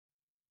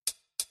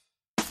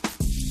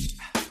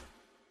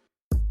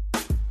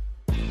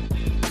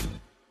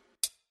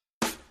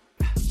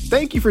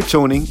Thank you for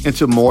tuning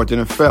into More Than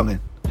a Felon.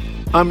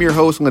 I'm your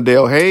host,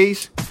 Liddell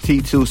Hayes,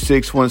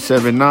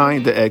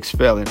 T26179, the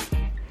ex-felon.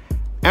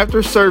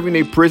 After serving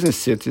a prison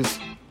sentence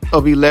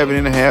of 11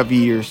 and a half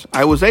years,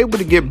 I was able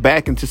to get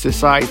back into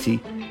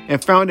society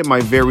and founded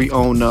my very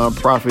own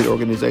nonprofit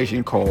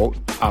organization called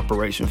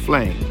Operation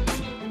Flame.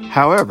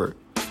 However,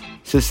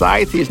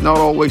 society is not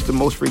always the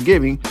most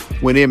forgiving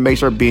when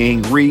inmates are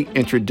being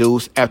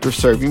reintroduced after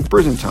serving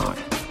prison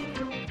time.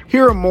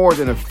 Here at More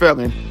Than a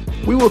Felon,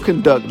 we will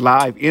conduct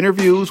live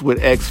interviews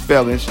with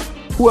ex-felons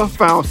who have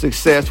found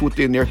success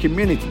within their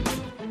community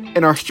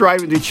and are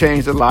striving to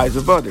change the lives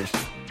of others.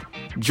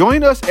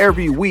 Join us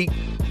every week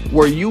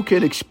where you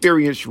can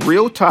experience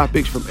real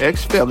topics from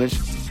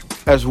ex-felons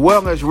as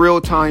well as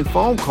real-time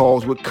phone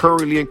calls with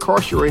currently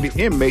incarcerated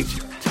inmates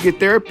to get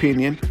their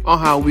opinion on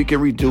how we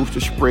can reduce the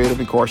spread of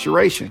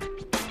incarceration.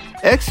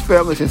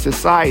 Ex-felons in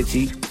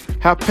society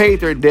have paid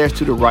their debts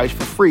to the rights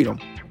for freedom,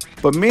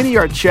 but many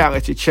are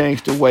challenged to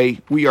change the way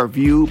we are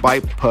viewed by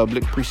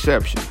public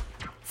perception.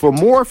 For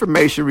more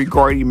information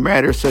regarding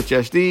matters such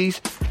as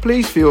these,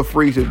 please feel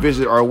free to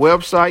visit our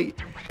website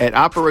at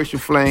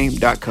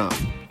operationflame.com.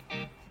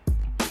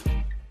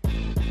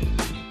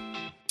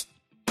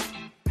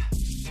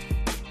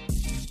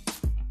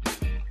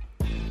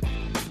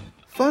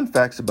 Fun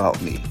facts about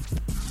me.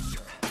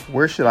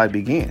 Where should I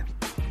begin?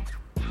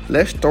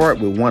 Let's start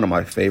with one of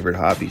my favorite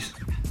hobbies.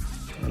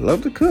 I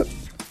love to cook.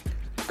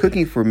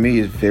 Cooking for me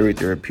is very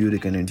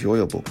therapeutic and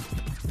enjoyable.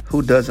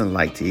 Who doesn't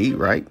like to eat,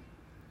 right?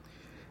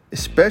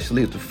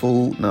 Especially if the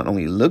food not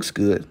only looks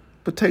good,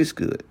 but tastes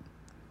good.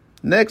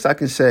 Next, I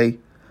can say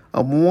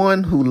I'm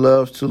one who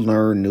loves to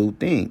learn new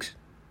things.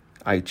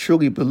 I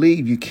truly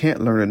believe you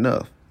can't learn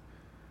enough.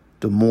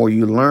 The more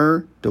you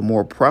learn, the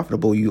more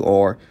profitable you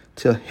are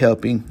to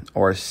helping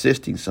or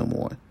assisting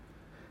someone.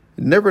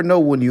 You never know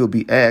when you'll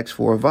be asked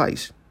for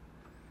advice.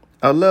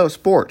 I love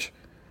sports.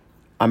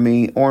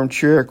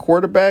 Armchair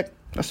quarterback,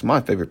 that's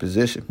my favorite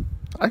position.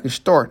 I can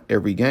start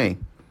every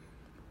game.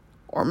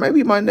 Or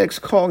maybe my next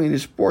calling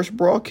is sports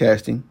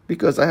broadcasting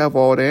because I have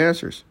all the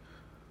answers.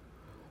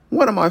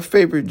 One of my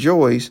favorite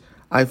joys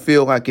I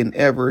feel I can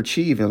ever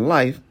achieve in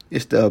life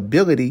is the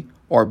ability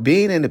or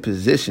being in a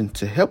position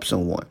to help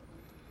someone.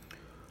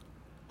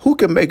 Who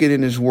can make it in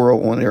this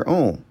world on their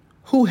own?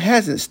 Who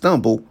hasn't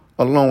stumbled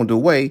along the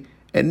way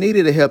and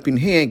needed a helping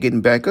hand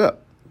getting back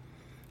up?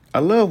 I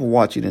love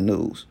watching the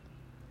news.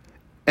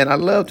 And I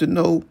love to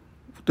know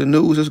the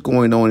news that's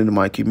going on in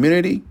my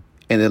community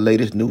and the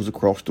latest news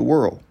across the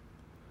world.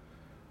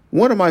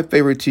 One of my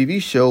favorite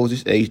TV shows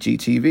is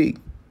HGTV.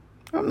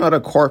 I'm not a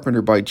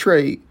carpenter by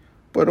trade,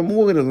 but I'm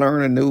willing to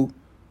learn a new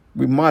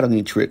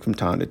remodeling trick from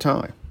time to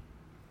time.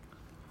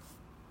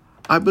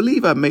 I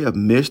believe I may have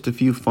missed a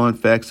few fun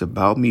facts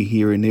about me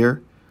here and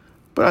there,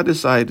 but I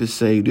decided to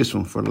save this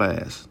one for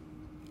last.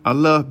 I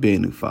love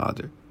being a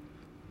father.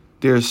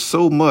 There's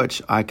so much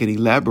I can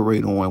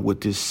elaborate on with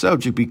this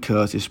subject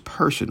because it's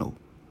personal.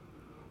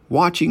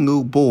 Watching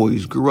new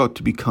boys grow up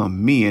to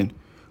become men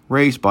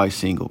raised by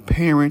single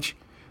parents,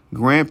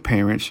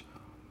 grandparents,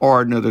 or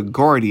another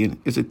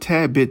guardian is a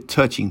tad bit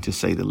touching to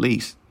say the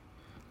least.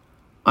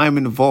 I'm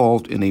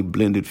involved in a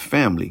blended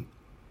family,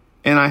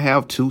 and I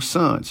have two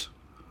sons.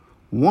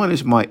 One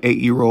is my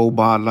 8-year-old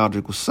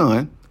biological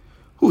son,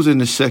 who's in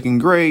the second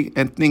grade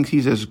and thinks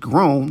he's as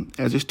grown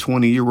as his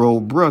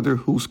 20-year-old brother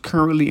who's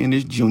currently in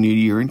his junior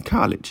year in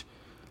college.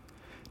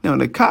 Now,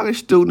 the college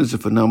student is a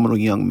phenomenal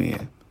young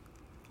man.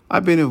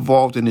 I've been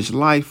involved in his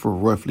life for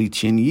roughly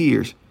 10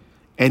 years,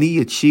 and he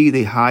achieved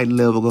a high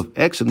level of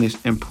excellence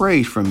and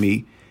praise from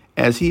me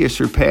as he has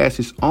surpassed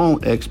his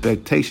own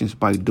expectations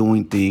by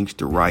doing things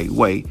the right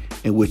way,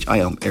 in which I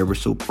am ever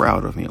so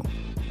proud of him.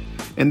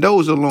 And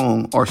those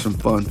alone are some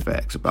fun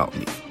facts about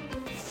me.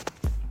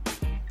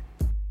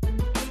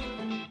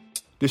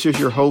 This is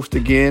your host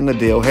again,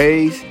 Liddell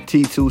Hayes,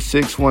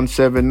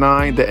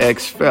 T26179, the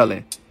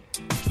ex-felon.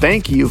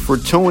 Thank you for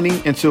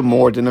tuning into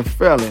More Than a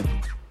Felon,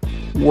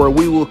 where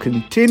we will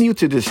continue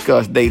to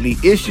discuss daily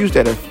issues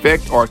that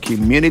affect our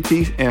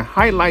communities and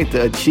highlight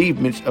the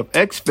achievements of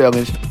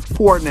ex-felons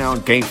who are now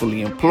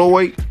gainfully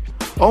employed,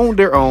 own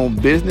their own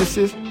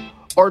businesses,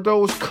 or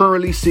those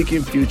currently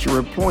seeking future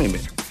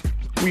employment.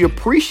 We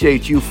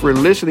appreciate you for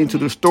listening to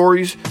the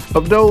stories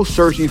of those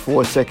searching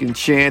for a second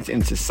chance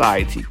in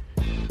society.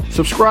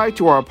 Subscribe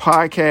to our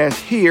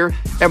podcast here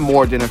at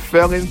More Than a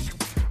Felon.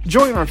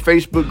 Join our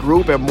Facebook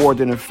group at More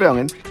Than a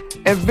Felon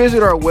and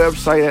visit our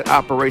website at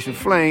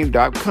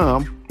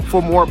operationflame.com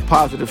for more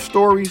positive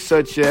stories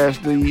such as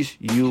these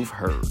you've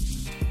heard.